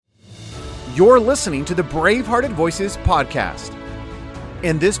You're listening to the Brave-Hearted Voices podcast.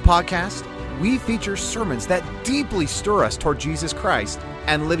 In this podcast, we feature sermons that deeply stir us toward Jesus Christ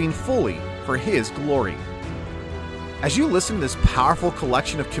and living fully for His glory. As you listen to this powerful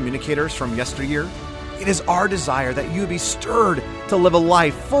collection of communicators from yesteryear, it is our desire that you be stirred to live a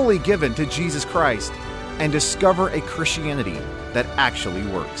life fully given to Jesus Christ and discover a Christianity that actually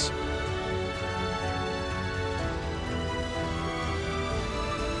works.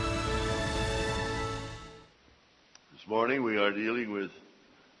 This morning we are dealing with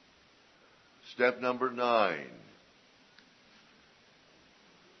step number 9.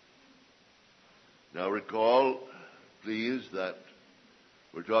 Now recall, please, that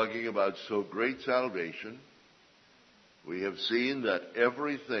we're talking about so great salvation. We have seen that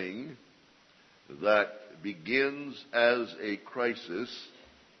everything that begins as a crisis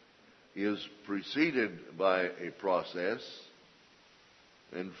is preceded by a process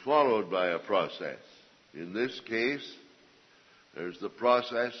and followed by a process. In this case, there's the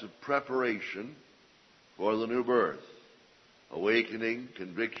process of preparation for the new birth, awakening,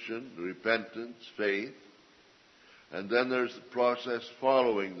 conviction, repentance, faith. And then there's the process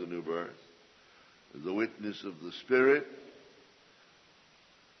following the new birth, the witness of the Spirit,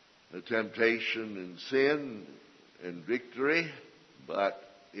 the temptation and sin and victory, but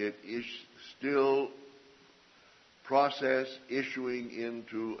it is still process issuing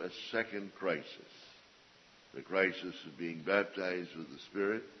into a second crisis. The crisis of being baptized with the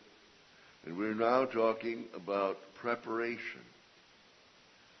Spirit. And we're now talking about preparation.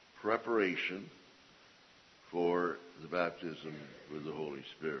 Preparation for the baptism with the Holy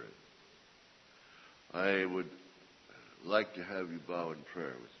Spirit. I would like to have you bow in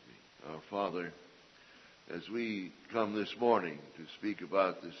prayer with me. Our Father, as we come this morning to speak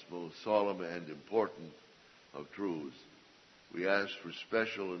about this most solemn and important of truths, we ask for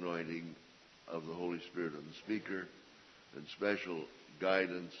special anointing of the Holy Spirit on the speaker, and special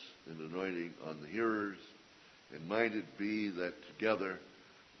guidance and anointing on the hearers, and might it be that together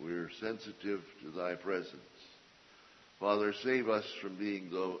we're sensitive to Thy presence. Father, save us from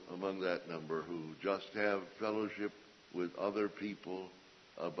being among that number who just have fellowship with other people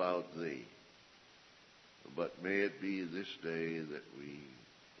about Thee. But may it be this day that we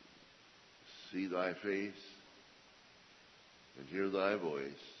see Thy face and hear Thy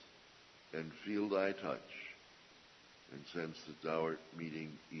voice and feel Thy touch, and sense that Thou art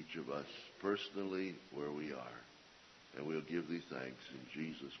meeting each of us personally where we are. And we'll give Thee thanks in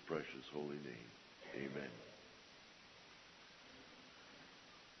Jesus' precious holy name. Amen.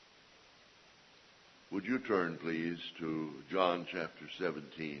 Would you turn, please, to John chapter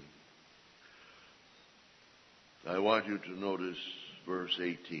 17. I want you to notice verse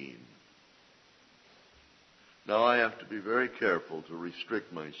 18. Now, I have to be very careful to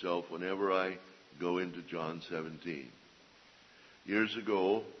restrict myself whenever I go into John 17. Years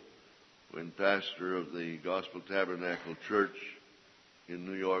ago, when pastor of the Gospel Tabernacle Church in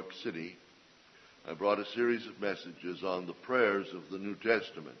New York City, I brought a series of messages on the prayers of the New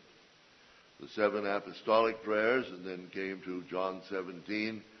Testament, the 7 apostolic prayers, and then came to John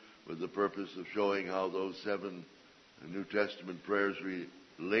 17 with the purpose of showing how those 7 New Testament prayers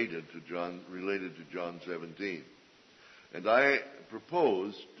related to John 17. And I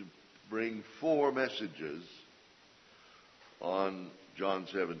proposed to bring 4 messages on John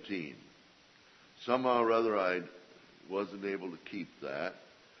 17. Somehow or other I wasn't able to keep that.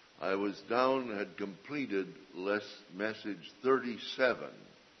 I had completed message 37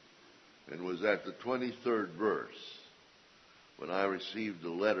 and was at the 23rd verse when I received a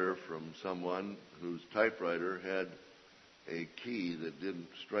letter from someone whose typewriter had a key that didn't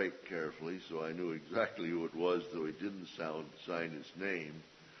strike carefully, so I knew exactly who it was, though he didn't sign his name.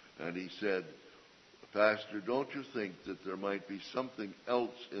 And he said, "Pastor, don't you think that there might be something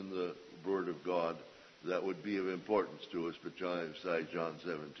else in the Word of God that would be of importance to us besides John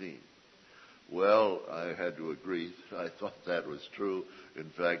 17? Well, I had to agree. I thought that was true. In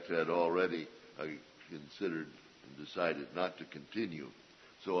fact, had already considered and decided not to continue.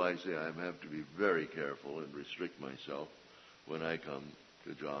 So I say I have to be very careful and restrict myself when I come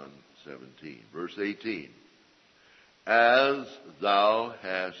to John 17. Verse 18. As thou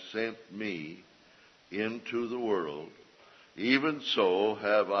hast sent me into the world, even so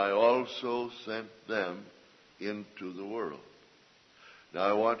have I also sent them into the world. Now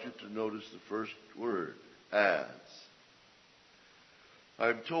I want you to notice the first word, as.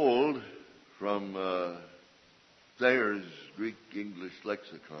 I'm told from Thayer's Greek-English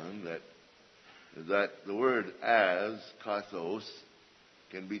lexicon that the word as, kathos,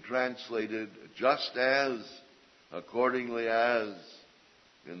 can be translated just as, accordingly as,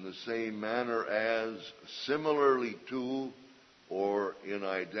 in the same manner as, similarly to, or in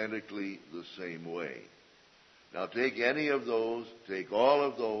identically the same way. Now take any of those, take all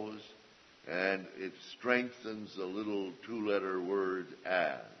of those, and it strengthens the little two-letter word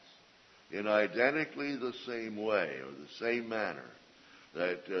as. In identically the same way, or the same manner,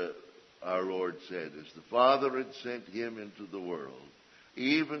 that our Lord said, as the Father had sent him into the world,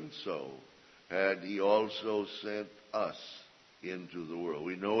 even so had he also sent us into the world.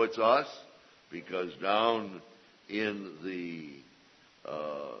 We know it's us because down in the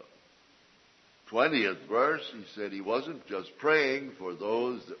 20th verse, he said he wasn't just praying for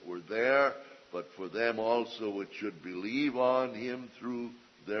those that were there, but for them also which should believe on him through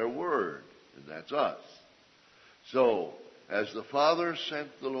their word. And that's us. So, as the Father sent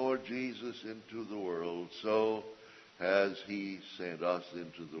the Lord Jesus into the world, so has he sent us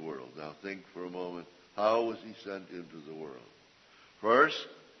into the world. Now think for a moment, how was he sent into the world? First,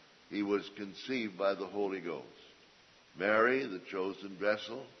 he was conceived by the Holy Ghost. Mary, the chosen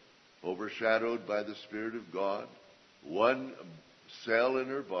vessel, overshadowed by the Spirit of God, one cell in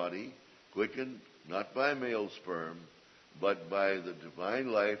her body, quickened not by male sperm, but by the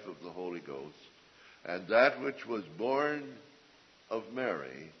divine life of the Holy Ghost. And that which was born of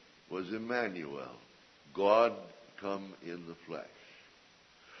Mary was Emmanuel, God come in the flesh.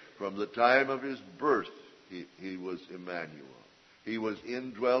 From the time of his birth, he was Emmanuel. He was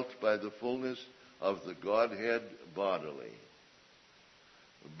indwelt by the fullness of the Godhead bodily.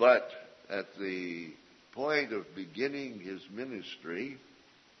 But at the point of beginning his ministry,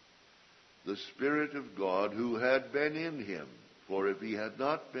 the Spirit of God who had been in him, for if he had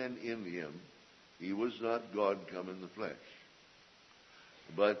not been in him, he was not God come in the flesh.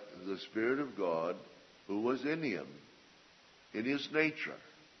 But the Spirit of God who was in him, in his nature,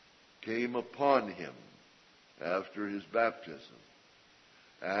 came upon him after his baptism.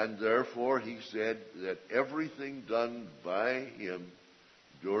 And therefore he said that everything done by him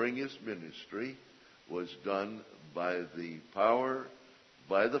during his ministry was done by the power,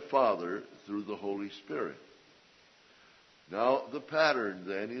 by the Father, through the Holy Spirit. Now, the pattern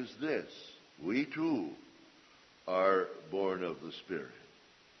then is this. We too are born of the Spirit.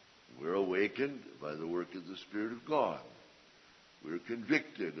 We're awakened by the work of the Spirit of God. We're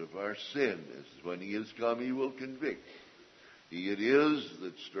convicted of our sin. As when he is come, he will convict. He it is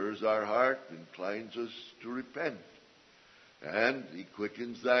that stirs our heart, inclines us to repent. And he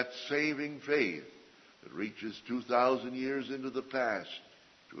quickens that saving faith that reaches 2,000 years into the past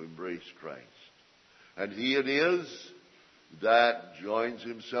to embrace Christ. And he it is that joins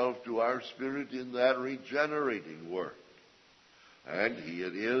himself to our spirit in that regenerating work. And he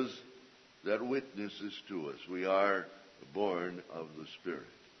it is that witnesses to us. We are born of the Spirit.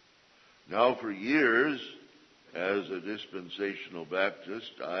 Now, for years, as a dispensational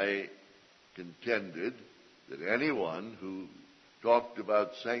Baptist, I contended that anyone who talked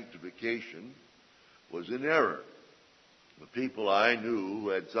about sanctification was in error. The people I knew who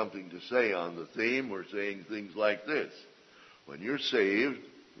had something to say on the theme were saying things like this. When you're saved,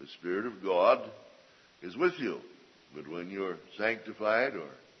 the Spirit of God is with you. But when you're sanctified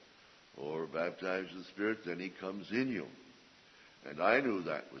or baptized in the Spirit, then he comes in you. And I knew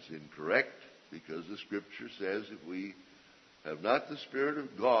that was incorrect because the Scripture says if we have not the Spirit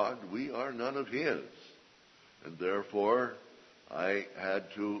of God, we are none of his. And therefore, I had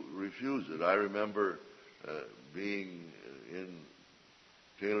to refuse it. I remember being in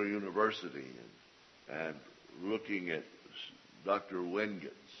Taylor University and looking at Dr. Wengets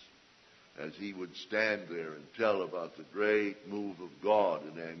as he would stand there and tell about the great move of God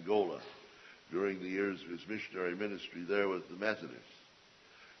in Angola during the years of his missionary ministry there with the Methodists.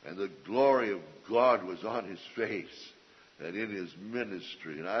 And the glory of God was on his face and in his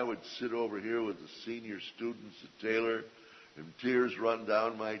ministry. And I would sit over here with the senior students at Taylor and tears run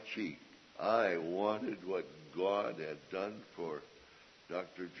down my cheek. I wanted what God had done for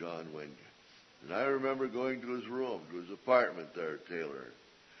Dr. John Wengets. And I remember going to his room, to his apartment there at Taylor,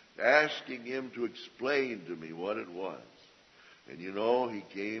 asking him to explain to me what it was. And you know, he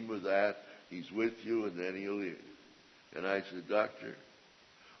came with that, he's with you and then he'll leave. And I said, Doctor,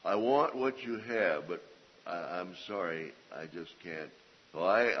 I want what you have, but I'm sorry, I just can't. So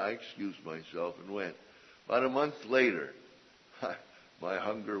I excused myself and went. About a month later, my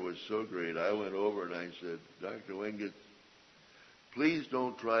hunger was so great, I went over and I said, Dr. Wengets, please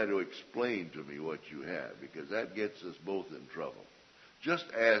don't try to explain to me what you have, because that gets us both in trouble. Just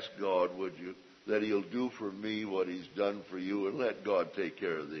ask God, would you, that he'll do for me what he's done for you, and let God take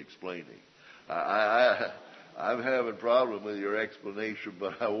care of the explaining. I'm having a problem with your explanation,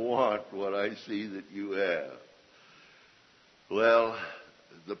 but I want what I see that you have. Well,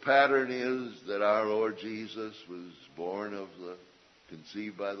 the pattern is that our Lord Jesus was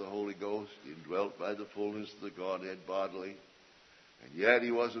conceived by the Holy Ghost, indwelt by the fullness of the Godhead bodily, and yet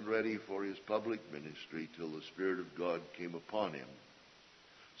he wasn't ready for his public ministry till the Spirit of God came upon him.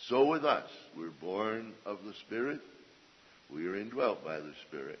 So with us, we're born of the Spirit, we are indwelt by the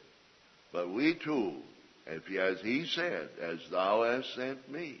Spirit. But we too, as he said, as thou hast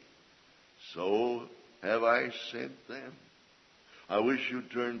sent me, so have I sent them. I wish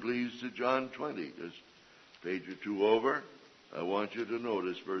you'd turn, please, to John 20, just a page or two over. I want you to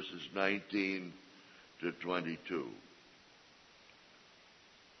notice verses 19 to 22.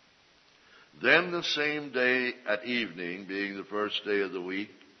 Then the same day at evening, being the first day of the week,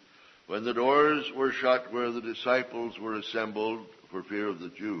 when the doors were shut where the disciples were assembled for fear of the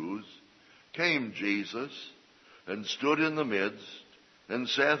Jews, came Jesus, and stood in the midst, and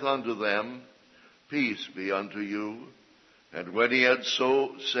saith unto them, Peace be unto you. And when he had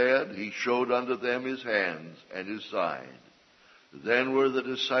so said, he showed unto them his hands and his side. Then were the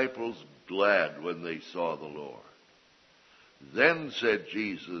disciples glad when they saw the Lord. Then said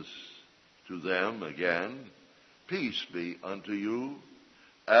Jesus to them again, Peace be unto you.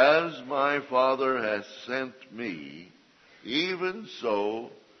 As my Father hath sent me, even so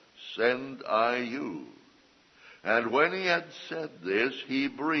send I you. And when he had said this, he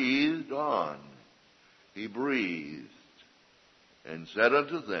breathed on. He breathed, and said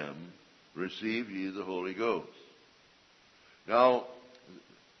unto them, Receive ye the Holy Ghost. Now,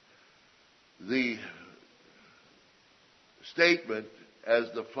 the statement,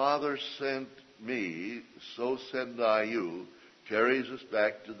 as the Father sent me, so send I you, carries us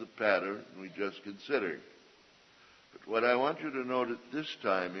back to the pattern we just considered. But what I want you to note at this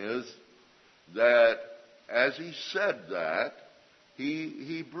time is that as he said that,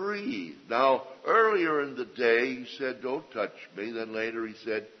 he breathed. Now, earlier in the day, he said, Don't touch me. Then later he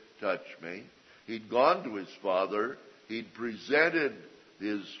said, Touch me. He'd gone to his Father. He'd presented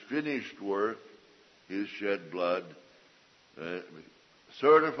his finished work, his shed blood,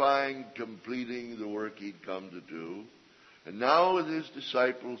 certifying, completing the work he'd come to do. And now with his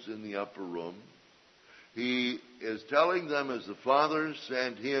disciples in the upper room, he is telling them as the Father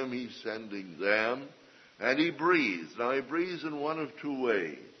sent him, he's sending them. And he breathes. Now, he breathes in one of two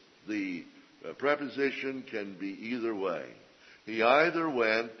ways. The preposition can be either way. He either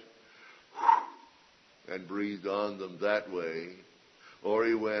went and breathed on them that way, or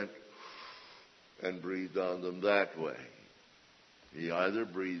he went and breathed on them that way. He either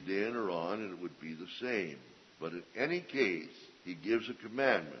breathed in or on, and it would be the same. But in any case, he gives a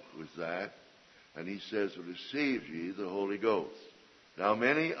commandment with that, and he says, Receive ye the Holy Ghost. Now,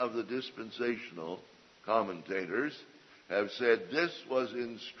 many of the dispensational commentators have said this was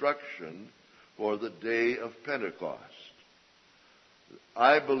instruction for the day of Pentecost.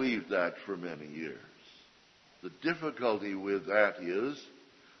 I believed that for many years. The difficulty with that is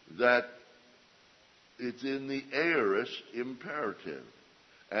that it's in the aorist imperative,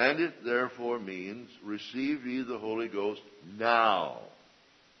 and it therefore means, Receive ye the Holy Ghost now.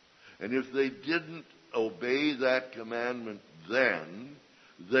 And if they didn't obey that commandment then,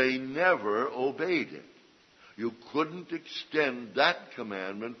 they never obeyed it. You couldn't extend that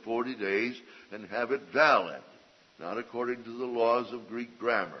commandment 40 days and have it valid, not according to the laws of Greek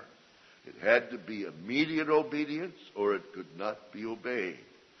grammar. It had to be immediate obedience or it could not be obeyed.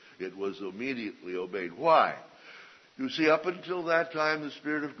 It was immediately obeyed. Why? You see, up until that time, the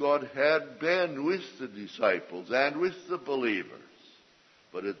Spirit of God had been with the disciples and with the believers.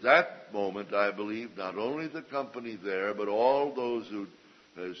 But at that moment, I believe, not only the company there, but all those who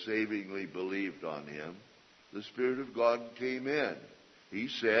savingly believed on him, the Spirit of God came in. He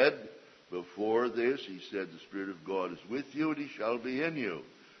said, before this, he said, The Spirit of God is with you, and he shall be in you.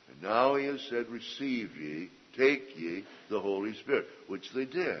 And now he has said, Receive ye, take ye the Holy Spirit, which they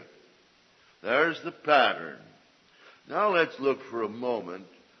did. There's the pattern. Now let's look for a moment,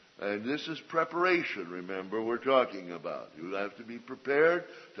 and this is preparation, remember, we're talking about. You have to be prepared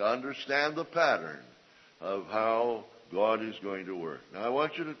to understand the pattern of how God is going to work. Now I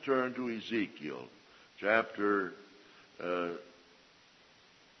want you to turn to Ezekiel, chapter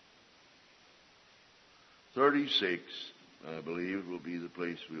 36, I believe, will be the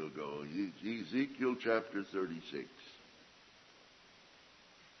place we'll go. Ezekiel chapter 36.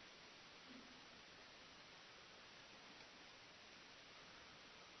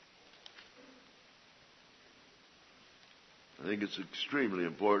 I think it's extremely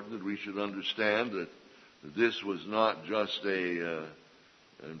important that we should understand that this was not just in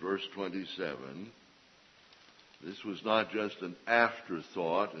verse 27, this was not just an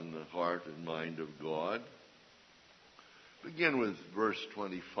afterthought in the heart and mind of God. Begin with verse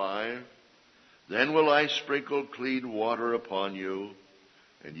 25. Then will I sprinkle clean water upon you,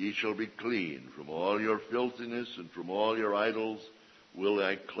 and ye shall be clean. From all your filthiness and from all your idols will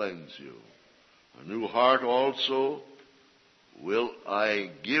I cleanse you. A new heart also will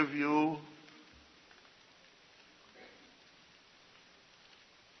I give you,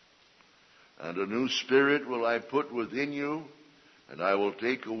 and a new spirit will I put within you, and I will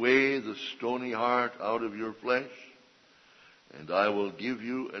take away the stony heart out of your flesh, and I will give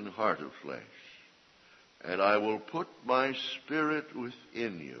you an heart of flesh. And I will put my spirit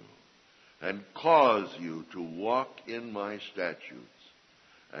within you, and cause you to walk in my statutes,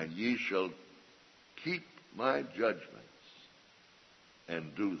 and ye shall keep my judgments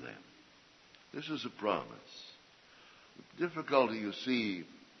and do them. This is a promise. The difficulty you see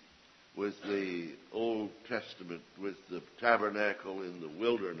with the Old Testament, with the tabernacle in the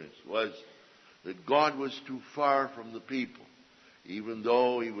wilderness, was that God was too far from the people. Even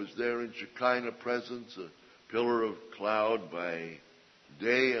though he was there in Shekinah presence, a pillar of cloud by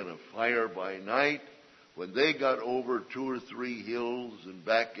day and a fire by night, when they got over 2 or 3 hills and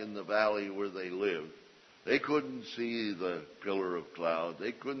back in the valley where they lived, they couldn't see the pillar of cloud.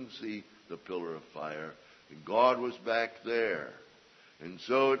 They couldn't see the pillar of fire. And God was back there. And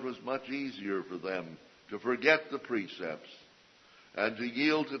so it was much easier for them to forget the precepts and to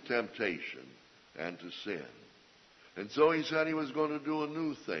yield to temptation and to sin. And so he said he was going to do a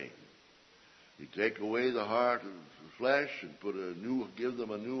new thing. He'd take away the heart of flesh and give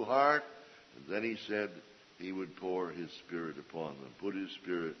them a new heart. And then he said he would pour his Spirit upon them, put his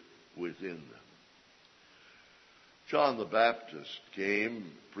Spirit within them. John the Baptist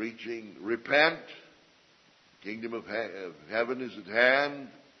came preaching, repent, the kingdom of heaven is at hand.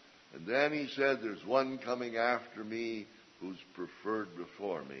 And then he said, there's one coming after me who's preferred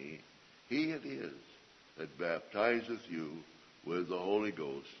before me. He it is that baptizeth you with the Holy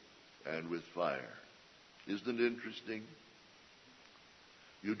Ghost and with fire. Isn't it interesting?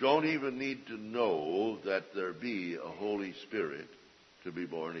 You don't even need to know that there be a Holy Spirit to be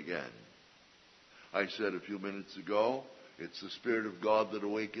born again. I said a few minutes ago, it's the Spirit of God that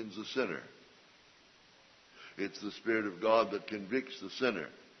awakens the sinner. It's the Spirit of God that convicts the sinner.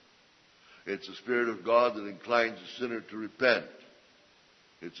 It's the Spirit of God that inclines the sinner to repent.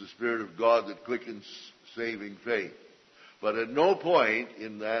 It's the Spirit of God that quickens saving faith. But at no point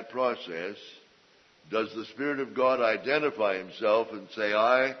in that process does the Spirit of God identify himself and say,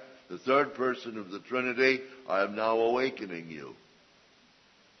 I, the third person of the Trinity, I am now awakening you.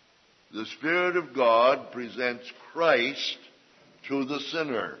 The Spirit of God presents Christ to the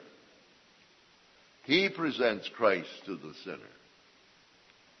sinner. He presents Christ to the sinner.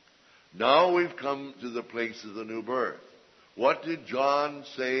 Now we've come to the place of the new birth. What did John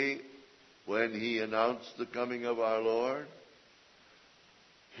say when he announced the coming of our Lord?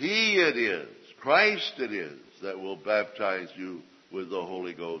 He it is, Christ it is, that will baptize you with the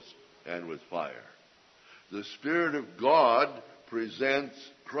Holy Ghost and with fire. The Spirit of God presents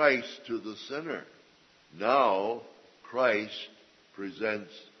Christ to the sinner. Now Christ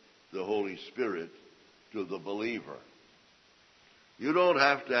presents the Holy Spirit to the believer. You don't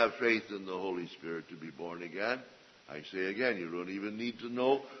have to have faith in the Holy Spirit to be born again. I say again, you don't even need to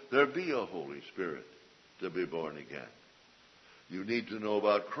know there be a Holy Spirit to be born again. You need to know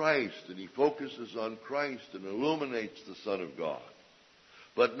about Christ, and he focuses on Christ and illuminates the Son of God.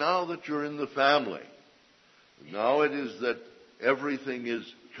 But now that you're in the family, now it is that everything is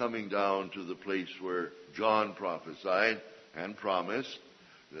coming down to the place where John prophesied and promised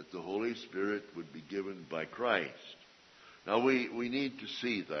that the Holy Spirit would be given by Christ. Now we need to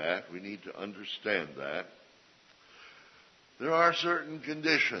see that. We need to understand that. There are certain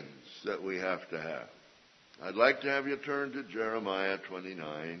conditions that we have to have. I'd like to have you turn to Jeremiah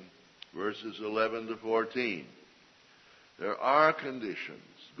 29, verses 11 to 14. There are conditions.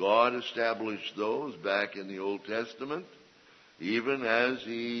 God established those back in the Old Testament, even as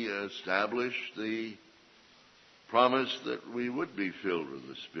he established the promise that we would be filled with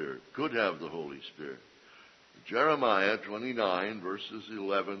the Spirit, could have the Holy Spirit. Jeremiah 29, verses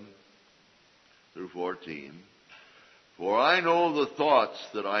 11 through 14. For I know the thoughts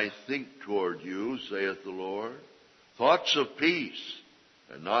that I think toward you, saith the Lord, thoughts of peace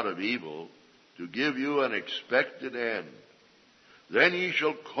and not of evil, to give you an expected end. Then ye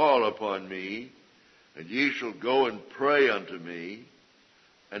shall call upon me, and ye shall go and pray unto me,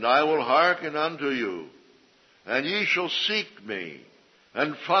 and I will hearken unto you, and ye shall seek me,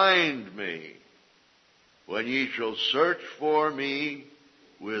 and find me, when ye shall search for me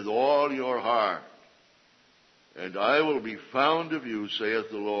with all your heart. And I will be found of you, saith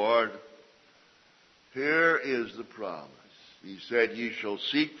the Lord. Here is the promise. He said, ye shall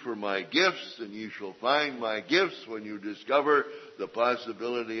seek for my gifts, and ye shall find my gifts when you discover the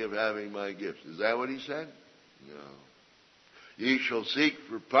possibility of having my gifts. Is that what he said? No. Ye shall seek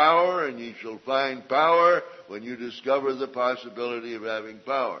for power, and ye shall find power when you discover the possibility of having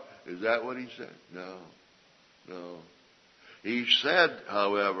power. Is that what he said? No. No. He said,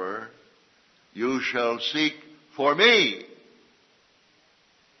 however, you shall seek for me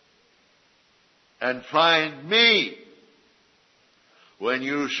and find me when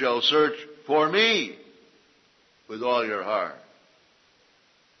you shall search for me with all your heart.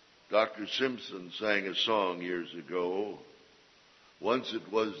 Dr. Simpson sang a song years ago. Once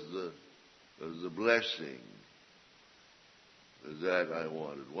it was the blessing that I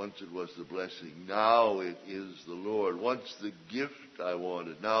wanted. Once it was the blessing. Now it is the Lord. Once the gift I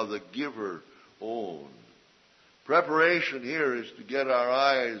wanted. Now the giver owned. Preparation here is to get our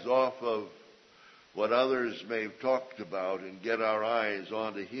eyes off of what others may have talked about and get our eyes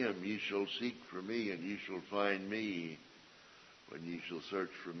onto Him. Ye shall seek for me, and ye shall find me when ye shall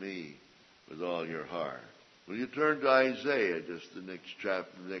search for me with all your heart. Will you turn to Isaiah, just the next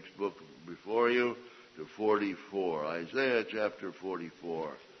chapter, the next book before you, to 44. Isaiah chapter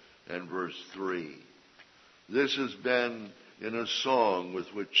 44 and verse 3. This has been in a song with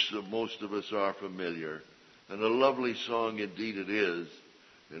which most of us are familiar, and a lovely song indeed it is,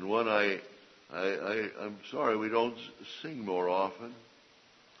 and one I'm sorry we don't sing more often.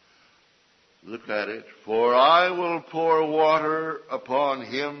 Look at it. For I will pour water upon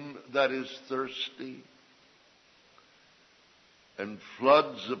him that is thirsty, and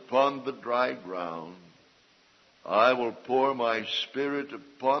floods upon the dry ground. I will pour my spirit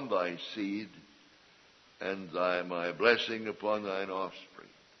upon thy seed, and my blessing upon thine offspring.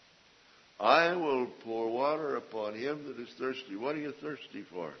 I will pour water upon him that is thirsty. What are you thirsty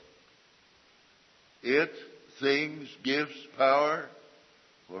for? It, things, gifts, power,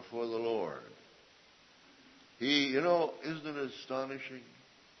 or for the Lord? Isn't it astonishing?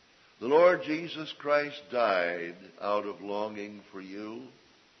 The Lord Jesus Christ died out of longing for you.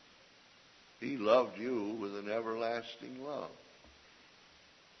 He loved you with an everlasting love.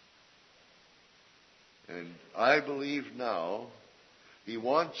 And I believe now He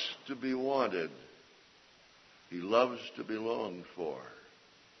wants to be wanted. He loves to be longed for.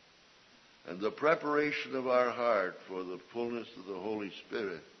 And the preparation of our heart for the fullness of the Holy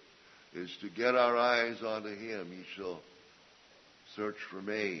Spirit is to get our eyes onto Him. Ye shall search for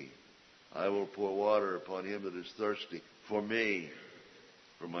me. I will pour water upon him that is thirsty. For me.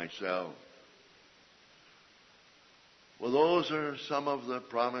 For myself. Well, those are some of the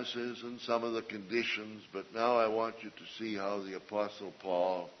promises and some of the conditions, but now I want you to see how the Apostle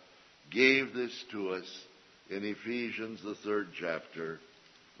Paul gave this to us in Ephesians, the 3rd chapter,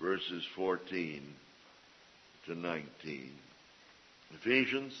 verses 14 to 19.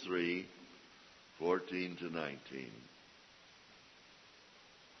 Ephesians 3, 14 to 19.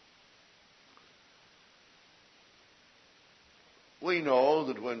 We know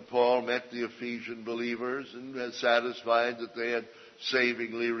that when Paul met the Ephesian believers and was satisfied that they had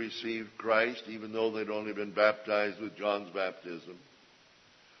savingly received Christ, even though they'd only been baptized with John's baptism,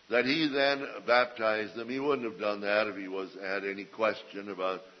 that he then baptized them. He wouldn't have done that if he had any question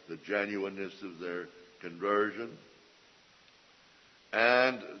about the genuineness of their conversion.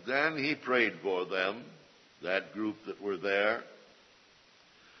 And then he prayed for them, that group that were there,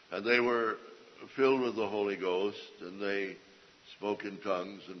 and they were filled with the Holy Ghost, and they spoke in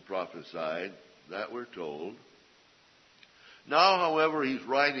tongues and prophesied. That we're told. Now, however, he's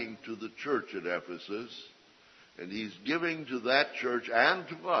writing to the church at Ephesus, and he's giving to that church and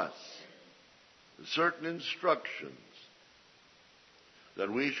to us certain instructions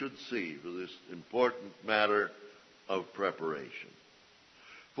that we should see for this important matter of preparation.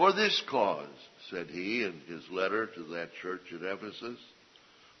 For this cause, said he in his letter to that church at Ephesus,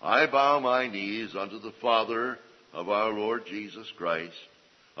 I bow my knees unto the Father of our Lord Jesus Christ,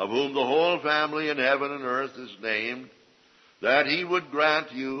 of whom the whole family in heaven and earth is named, that he would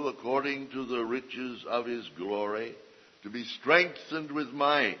grant you, according to the riches of his glory, to be strengthened with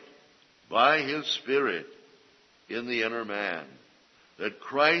might by his Spirit in the inner man, that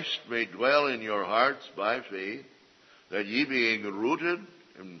Christ may dwell in your hearts by faith, that ye being rooted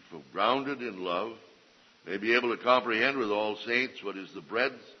and grounded in love, may be able to comprehend with all saints what is the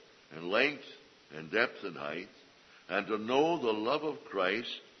breadth and length and depth and height, and to know the love of Christ,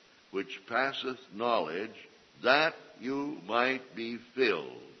 which passeth knowledge, that you might be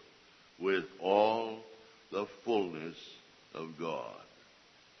filled with all the fullness of God.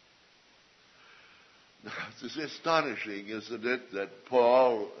 Now, it's astonishing, isn't it, that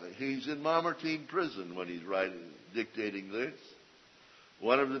Paul, he's in Mamertine prison when he's writing dictating this.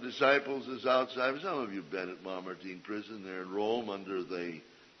 One of the disciples is outside. Some of you have been at Mamertine Prison there in Rome under the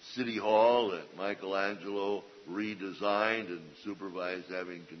city hall that Michelangelo redesigned and supervised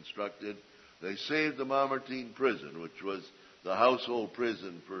having constructed. They saved the Mamertine Prison, which was the household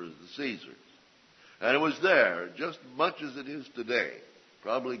prison for the Caesars. And it was there, just much as it is today,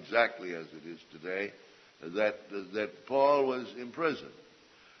 probably exactly as it is today, that Paul was imprisoned.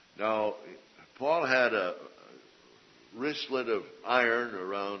 Now, Paul had a wristlet of iron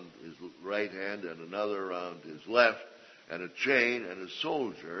around his right hand and another around his left, and a chain and a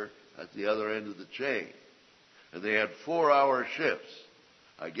soldier at the other end of the chain. And they had 4-hour shifts.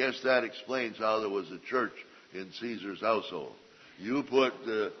 I guess that explains how there was a church in Caesar's household. You put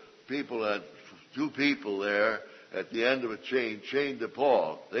two people there at the end of a chain, chained to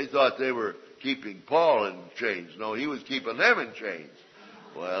Paul. They thought they were keeping Paul in chains. No, he was keeping them in chains.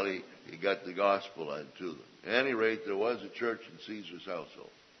 Well, he got the gospel unto them. At any rate, there was a church in Caesar's household.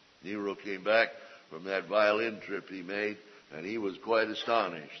 Nero came back from that violin trip he made, and he was quite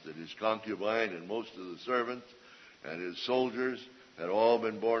astonished that his concubine and most of the servants and his soldiers had all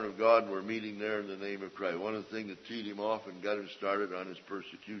been born of God and were meeting there in the name of Christ. One of the things that teed him off and got him started on his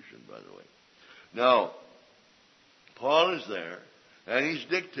persecution, by the way. Now, Paul is there, and he's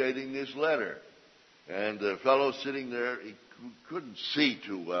dictating this letter. And the fellow sitting there, he couldn't see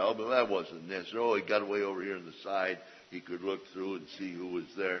too well, but that wasn't necessary. Oh, he got away over here on the side. He could look through and see who was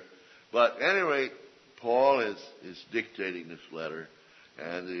there. But at any rate, Paul is dictating this letter,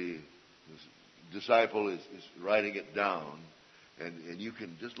 and the disciple is writing it down. And you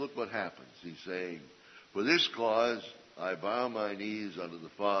can just look what happens. He's saying, "For this cause I bow my knees unto the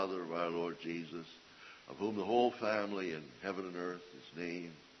Father of our Lord Jesus, of whom the whole family in heaven and earth is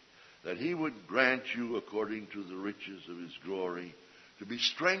named, that he would grant you according to the riches of his glory, to be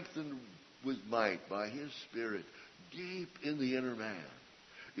strengthened with might by his Spirit deep in the inner man,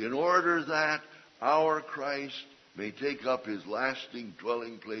 in order that our Christ may take up his lasting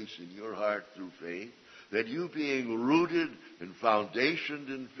dwelling place in your heart through faith, that you being rooted and foundationed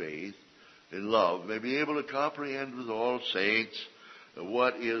in faith, in love, may be able to comprehend with all saints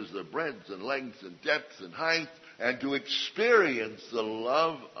what is the breadth and length and depth and height, and to experience the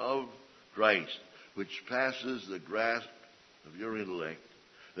love of Christ, which passes the grasp of your intellect,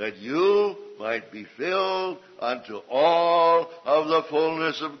 that you might be filled unto all of the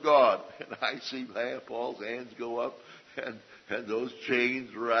fullness of God." And I see Paul's hands go up, and those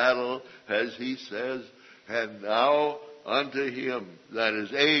chains rattle as he says, "And now unto him that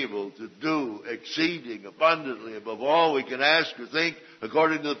is able to do exceeding abundantly above all we can ask or think,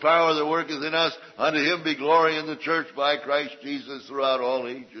 according to the power that worketh in us, unto him be glory in the church by Christ Jesus throughout all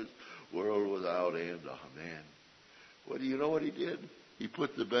ages, world without end. Amen." Well, do you know what he did? He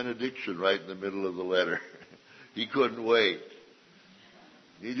put the benediction right in the middle of the letter. He couldn't wait.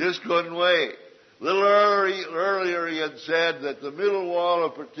 He just couldn't wait. A little earlier he had said that the middle wall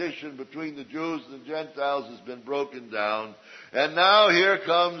of partition between the Jews and the Gentiles has been broken down. And now here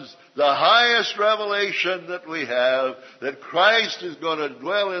comes the highest revelation that we have, that Christ is going to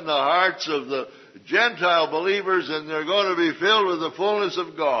dwell in the hearts of the Gentile believers, and they're going to be filled with the fullness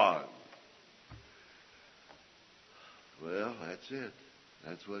of God. Well, that's it.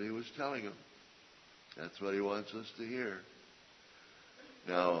 That's what he was telling them. That's what he wants us to hear.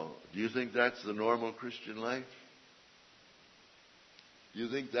 Now, do you think that's the normal Christian life? Do you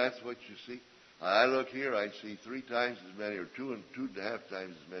think that's what you see? I look here, I see 3 times as many, or 2.5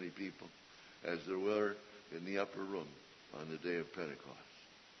 times as many people as there were in the upper room on the day of Pentecost.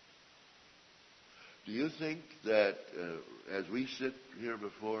 Do you think that as we sit here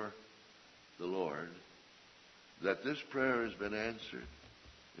before the Lord, that this prayer has been answered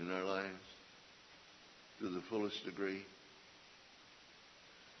in our lives to the fullest degree?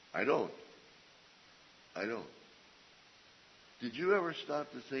 I don't. Did you ever stop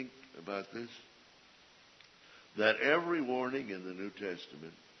to think about this? That every warning in the New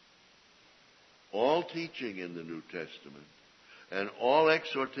Testament, all teaching in the New Testament, and all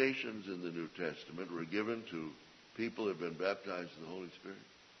exhortations in the New Testament were given to people who have been baptized in the Holy Spirit?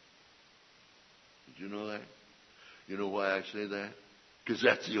 Did you know that? You know why I say that? Because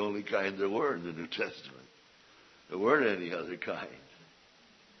that's the only kind there were in the New Testament. There weren't any other kind.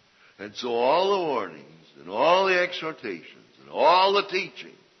 And so all the warnings and all the exhortations and all the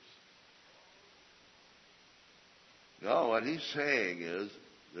teachings. Now, what he's saying is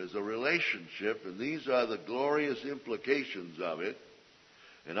there's a relationship, and these are the glorious implications of it,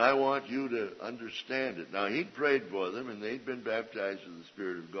 and I want you to understand it. Now, he'd prayed for them, and they'd been baptized in the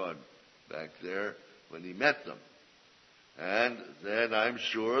Spirit of God back there when he met them. And then I'm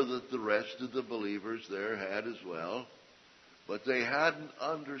sure that the rest of the believers there had as well. But they hadn't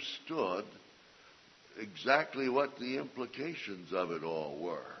understood exactly what the implications of it all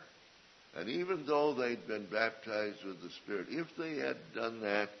were. And even though they'd been baptized with the Spirit, if they had done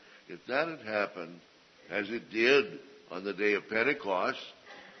that, if that had happened, as it did on the day of Pentecost,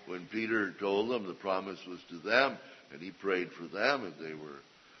 when Peter told them the promise was to them, and he prayed for them, and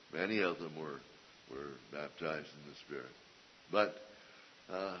many of them were baptized in the Spirit. But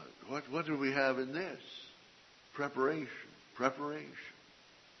what do we have in this? Preparation.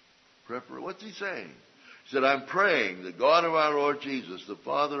 What's he saying? He said, I'm praying the God of our Lord Jesus, the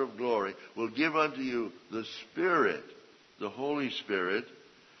Father of glory, will give unto you the Spirit, the Holy Spirit,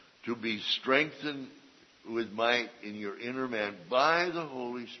 to be strengthened with might in your inner man by the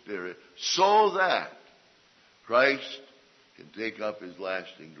Holy Spirit, so that Christ can take up his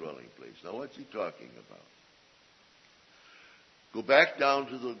lasting dwelling place. Now, what's he talking about? Go back down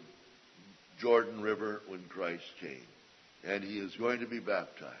to the Jordan River when Christ came, and he is going to be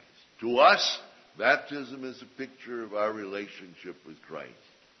baptized. To us, baptism is a picture of our relationship with Christ.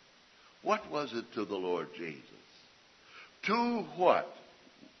 What was it to the Lord Jesus? To what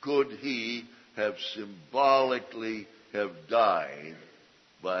could he have symbolically have died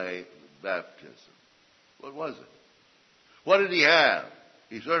by baptism? What was it? What did he have?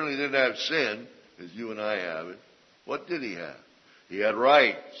 He certainly didn't have sin, as you and I have it. What did he have? He had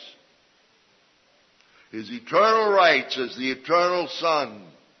rights. His eternal rights as the eternal Son.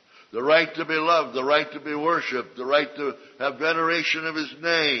 The right to be loved, the right to be worshipped, the right to have veneration of his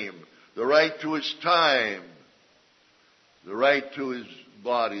name, the right to his time, the right to his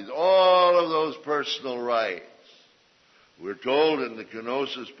body. All of those personal rights. We're told in the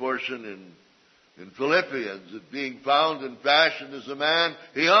kenosis portion in Philippians that being found and fashioned as a man,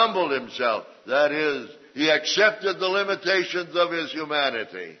 he humbled himself. That is, he accepted the limitations of his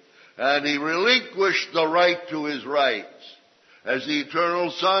humanity. And he relinquished the right to his rights. As the eternal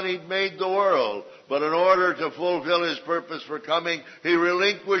Son, he'd made the world. But in order to fulfill his purpose for coming, he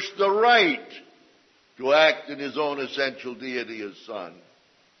relinquished the right to act in his own essential deity as Son.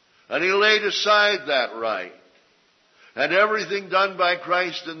 And he laid aside that right. And everything done by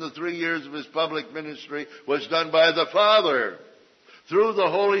Christ in the 3 years of his public ministry was done by the Father through the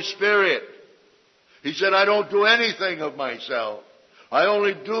Holy Spirit. He said, I don't do anything of myself. I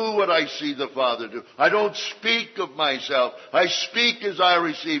only do what I see the Father do. I don't speak of myself. I speak as I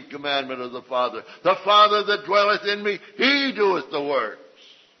receive commandment of the Father. The Father that dwelleth in me, he doeth the works.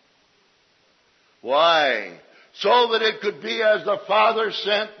 Why? So that it could be as the Father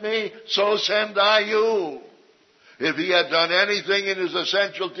sent me, so send I you. If he had done anything in his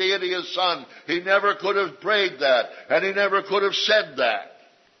essential deity as Son, he never could have prayed that, and he never could have said that.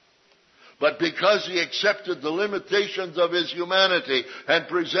 But because he accepted the limitations of his humanity and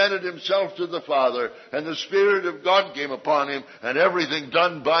presented himself to the Father, and the Spirit of God came upon him, and everything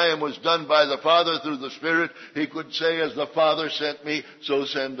done by him was done by the Father through the Spirit, he could say, as the Father sent me, so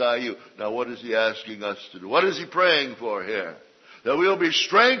send I you. Now what is he asking us to do? What is he praying for here? That we'll be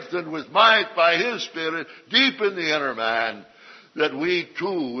strengthened with might by his Spirit deep in the inner man, that we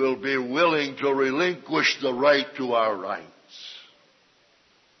too will be willing to relinquish the right to our rights.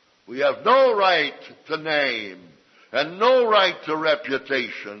 We have no right to name, and no right to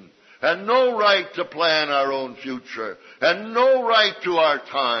reputation, and no right to plan our own future, and no right to our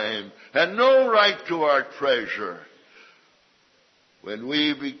time, and no right to our treasure. When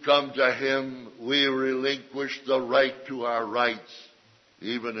we become to him, we relinquish the right to our rights,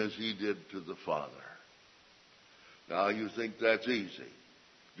 even as he did to the Father. Now you think that's easy.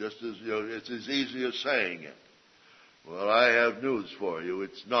 Just as, it's as easy as saying it. Well, I have news for you.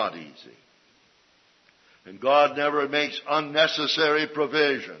 It's not easy. And God never makes unnecessary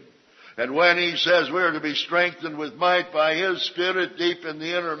provision. And when he says we're to be strengthened with might by his Spirit deep in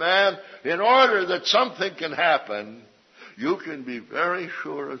the inner man, in order that something can happen, you can be very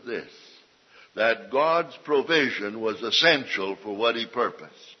sure of this, that God's provision was essential for what he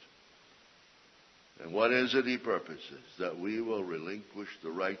purposed. And what is it he purposes? That we will relinquish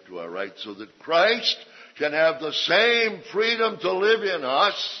the right to our rights so that Christ can have the same freedom to live in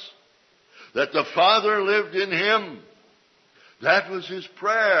us that the Father lived in him. That was his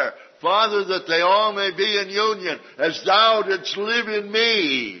prayer. Father, that they all may be in union as thou didst live in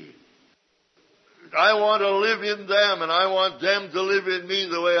me. I want to live in them, and I want them to live in me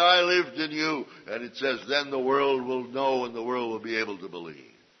the way I lived in you. And it says, then the world will know and the world will be able to believe.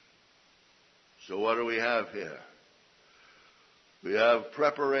 So what do we have here? We have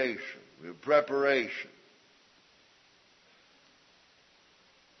preparation. We have preparation.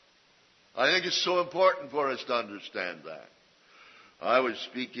 I think it's so important for us to understand that. I was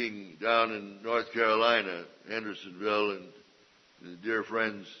speaking down in North Carolina, Hendersonville, and the dear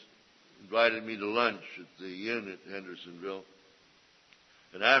friends invited me to lunch at the inn at Hendersonville.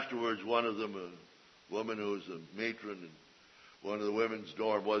 And afterwards, one of them, a woman who was a matron in one of the women's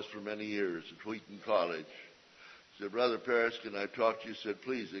dorm, was for many years at Wheaton College, said, Brother Paris, can I talk to you? Said,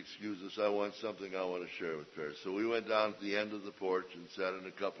 please excuse us. I want something I want to share with Paris. So we went down to the end of the porch and sat in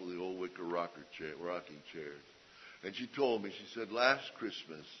a couple of the old wicker rocking chairs. And she told me, she said, last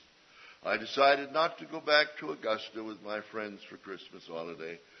Christmas, I decided not to go back to Augusta with my friends for Christmas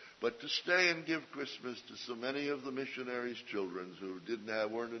holiday, but to stay and give Christmas to so many of the missionaries' children who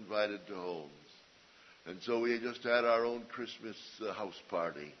weren't invited to homes. And so we just had our own Christmas house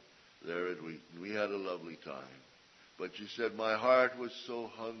party there at Wheaton. We had a lovely time. But she said, my heart was so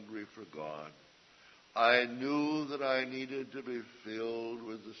hungry for God. I knew that I needed to be filled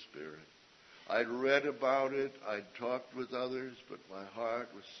with the Spirit. I'd read about it. I'd talked with others, but my heart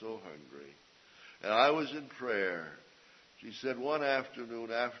was so hungry. And I was in prayer. She said, one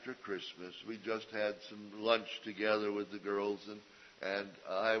afternoon after Christmas, we just had some lunch together with the girls, and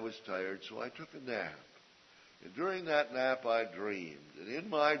I was tired, so I took a nap. And during that nap, I dreamed. And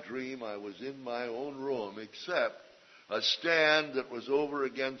in my dream, I was in my own room, except a stand that was over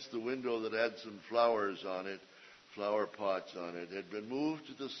against the window that had some flowers on it, flower pots on it, had been moved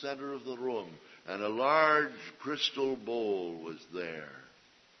to the center of the room, and a large crystal bowl was there.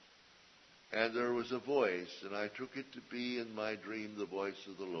 And there was a voice, and I took it to be in my dream the voice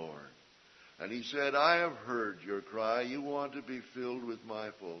of the Lord. And he said, I have heard your cry. You want to be filled with my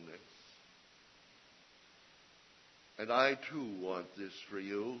fullness. And I too want this for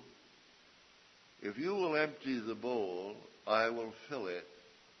you. If you will empty the bowl, I will fill it.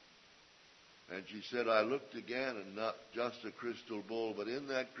 And she said, I looked again, and not just a crystal bowl, but in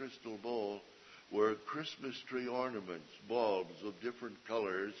that crystal bowl were Christmas tree ornaments, bulbs of different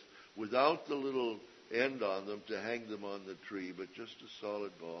colors, without the little end on them to hang them on the tree, but just a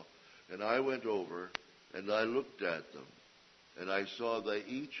solid ball. And I went over, and I looked at them, and I saw they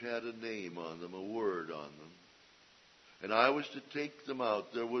each had a name on them, a word on them. And I was to take them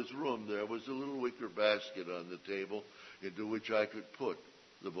out. There was room. There was a little wicker basket on the table into which I could put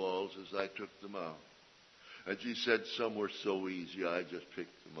the balls as I took them out. And she said some were so easy, I just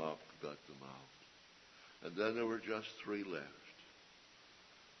picked them up, got them out. And then there were just 3 left.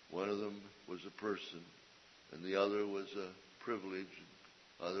 One of them was a person, and the other was a privilege,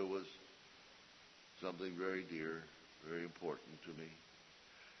 and the other was something very dear, very important to me.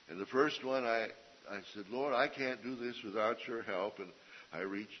 And the first one, I said, Lord, I can't do this without your help. And I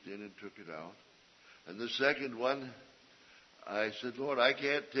reached in and took it out. And the second one, I said, Lord, I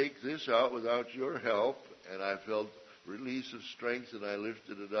can't take this out without your help. And I felt release of strength, and I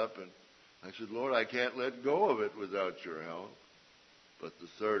lifted it up. And I said, Lord, I can't let go of it without your help. But the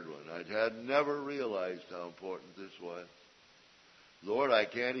third one, I had never realized how important this was. Lord, I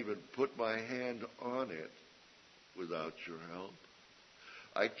can't even put my hand on it without your help.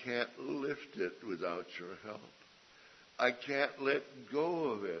 I can't lift it without your help. I can't let go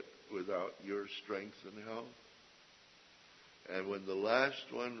of it without your strength and help. And when the last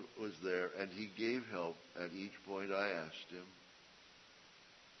one was there, and he gave help at each point I asked him,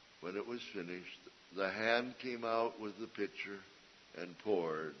 when it was finished, the hand came out with the pitcher and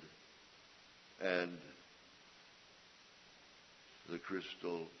poured, and the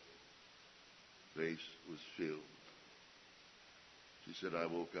crystal vase was filled. She said, I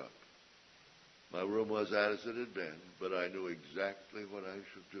woke up. My room was as it had been, but I knew exactly what I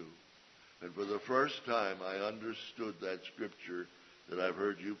should do. And for the first time, I understood that scripture that I've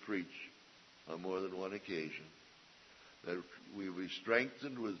heard you preach on more than one occasion, that we be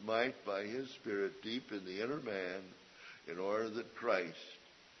strengthened with might by his Spirit deep in the inner man, in order that Christ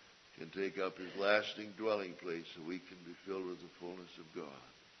can take up his lasting dwelling place so we can be filled with the fullness of God.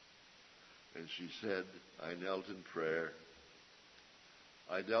 And she said, I knelt in prayer.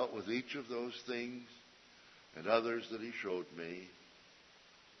 I dealt with each of those things and others that he showed me.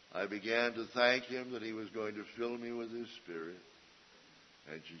 I began to thank him that he was going to fill me with his Spirit.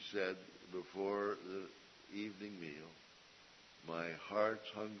 And she said, before the evening meal, my heart's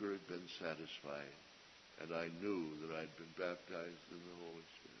hunger had been satisfied, and I knew that I'd been baptized in the Holy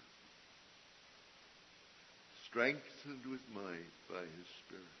Spirit. Strengthened with might by his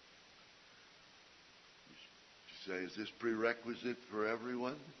Spirit. You say, is this prerequisite for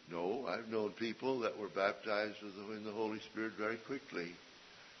everyone? No, I've known people that were baptized in the Holy Spirit very quickly.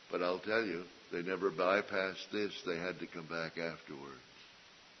 But I'll tell you, they never bypassed this. They had to come back afterwards.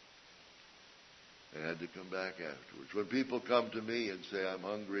 They had to come back afterwards. When people come to me and say, I'm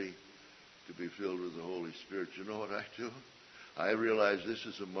hungry to be filled with the Holy Spirit, you know what I do? I realize this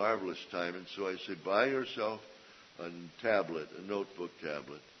is a marvelous time, and so I say, buy yourself a tablet, a notebook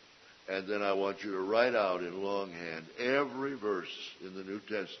tablet, and then I want you to write out in longhand every verse in the New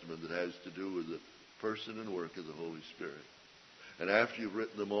Testament that has to do with the person and work of the Holy Spirit. And after you've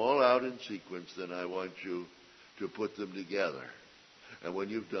written them all out in sequence, then I want you to put them together. And when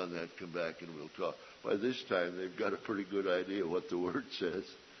you've done that, come back and we'll talk. By this time, they've got a pretty good idea what the Word says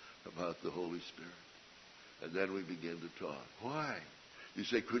about the Holy Spirit. And then we begin to talk. Why? You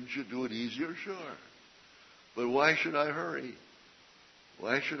say, couldn't you do it easier? Sure. But why should I hurry?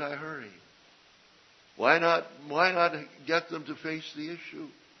 Why should I hurry? Why not get them to face the issue?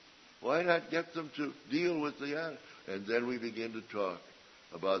 Why not get them to deal with the answer? And then we begin to talk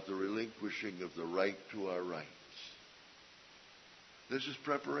about the relinquishing of the right to our rights. This is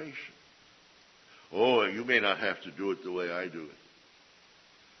preparation. Oh, you may not have to do it the way I do it.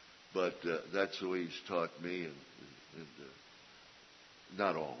 But that's the way He's taught me, and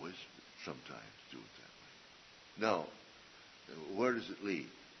not always, but sometimes do it that way. Now, where does it lead?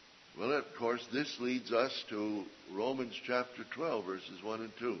 Well, of course, this leads us to Romans chapter 12, verses 1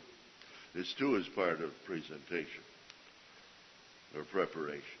 and 2. This, too, is part of presentation or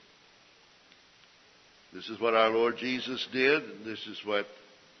preparation. This is what our Lord Jesus did, and this is what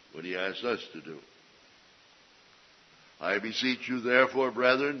He asked us to do. I beseech you, therefore,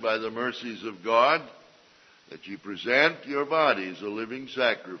 brethren, by the mercies of God, that ye present your bodies a living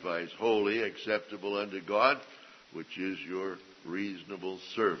sacrifice, holy, acceptable unto God, which is your reasonable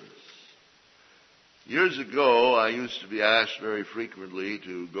service. Years ago, I used to be asked very frequently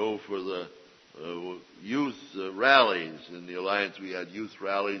to go for the youth rallies. In the Alliance, we had youth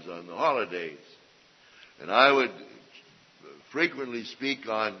rallies on the holidays. And I would frequently speak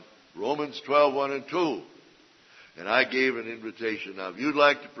on Romans 12, 1 and 2. And I gave an invitation. Now, if you'd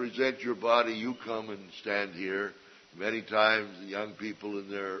like to present your body, you come and stand here. Many times the young people in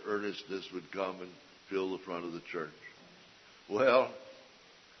their earnestness would come and fill the front of the church. Well,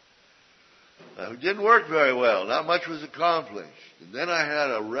 it didn't work very well. Not much was accomplished. And then I had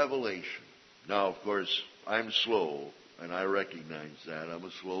a revelation. Now, of course, I'm slow, and I recognize that. I'm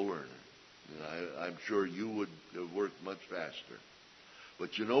a slow learner. And I'm sure you would have worked much faster.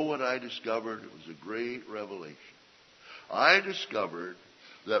 But you know what I discovered? It was a great revelation. I discovered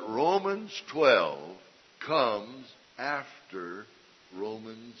that Romans 12 comes after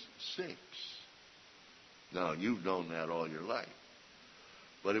Romans 6. Now, you've known that all your life.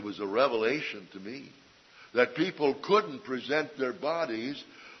 But it was a revelation to me that people couldn't present their bodies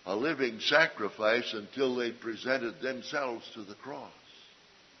a living sacrifice until they presented themselves to the cross.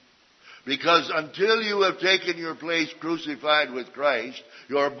 Because until you have taken your place crucified with Christ,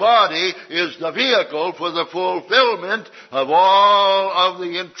 your body is the vehicle for the fulfillment of all of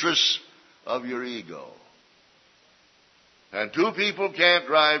the interests of your ego. And two people can't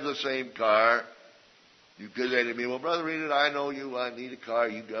drive the same car. You could say to me, well, Brother Reidhead, I know you. I need a car.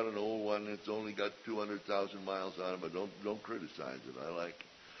 You've got an old one that's only got 200,000 miles on it, but don't criticize it. I like it.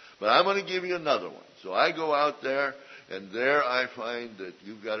 But I'm going to give you another one. So I go out there, and there I find that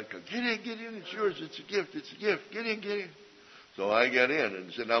you've got a car. Get in. It's yours. It's a gift. Get in. So I get in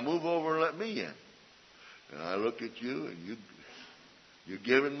and said, now move over and let me in. And I look at you, and you're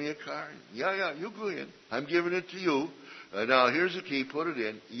giving me a car? Yeah, you go in. I'm giving it to you. Now, here's the key. Put it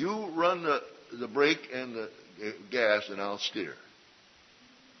in. You run the brake and the gas, and I'll steer.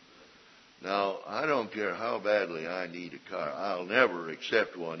 Now, I don't care how badly I need a car. I'll never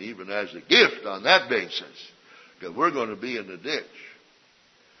accept one, even as a gift on that basis, because we're going to be in the ditch.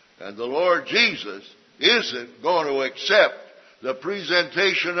 And the Lord Jesus isn't going to accept the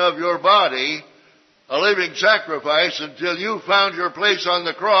presentation of your body, a living sacrifice, until you found your place on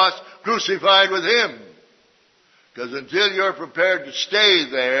the cross, crucified with Him. Because until you're prepared to stay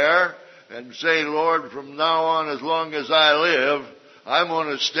there and say, Lord, from now on, as long as I live, I'm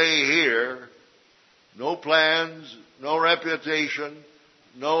going to stay here. No plans, no reputation,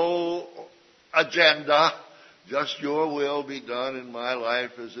 no agenda. Just your will be done in my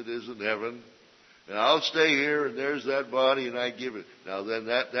life as it is in heaven. And I'll stay here, and there's that body, and I give it. Now then,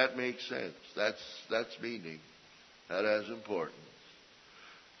 that makes sense. That's meaning. That has importance.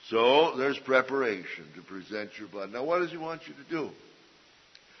 So there's preparation to present your body. Now what does He want you to do?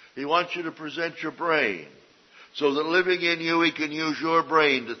 He wants you to present your brain, so that living in you, He can use your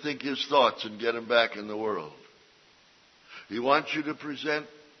brain to think His thoughts and get them back in the world. He wants you to present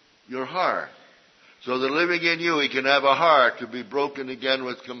your heart, so that living in you, He can have a heart to be broken again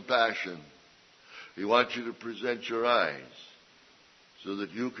with compassion. He wants you to present your eyes, so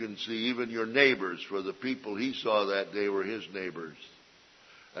that you can see even your neighbors, for the people He saw that day were His neighbors.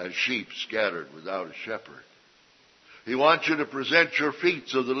 as sheep scattered without a shepherd. He wants you to present your feet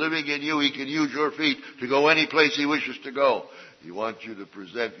so that living in you, He can use your feet to go any place He wishes to go. He wants you to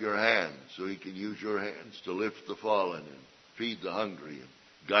present your hands so He can use your hands to lift the fallen and feed the hungry and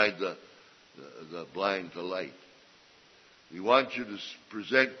guide the blind to light. He wants you to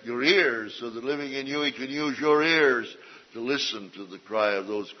present your ears so that living in you, He can use your ears to listen to the cry of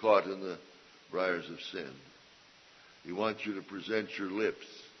those caught in the briars of sin. He wants you to present your lips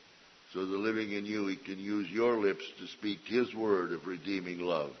so that living in you, He can use your lips to speak His word of redeeming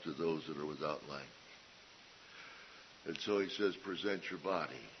love to those that are without language. And so He says, present your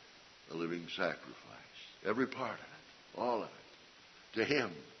body, a living sacrifice. Every part of it, all of it, to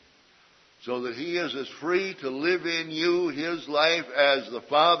Him. So that He is as free to live in you His life as the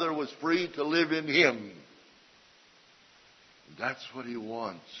Father was free to live in Him. That's what He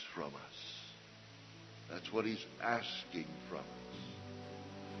wants from us. That's what He's asking from us.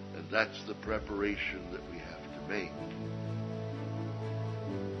 And that's the preparation that we have to make.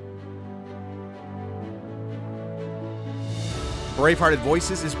 Bravehearted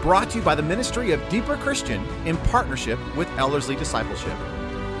Voices is brought to you by the Ministry of Deeper Christian in partnership with Ellerslie Discipleship.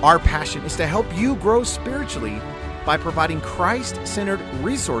 Our passion is to help you grow spiritually by providing Christ-centered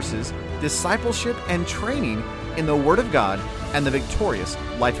resources, discipleship, and training in the Word of God and the victorious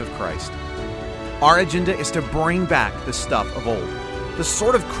life of Christ. Our agenda is to bring back the stuff of old, the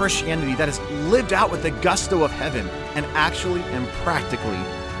sort of Christianity that is lived out with the gusto of heaven and actually and practically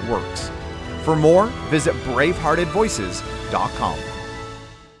works. For more, visit braveheartedvoices.com.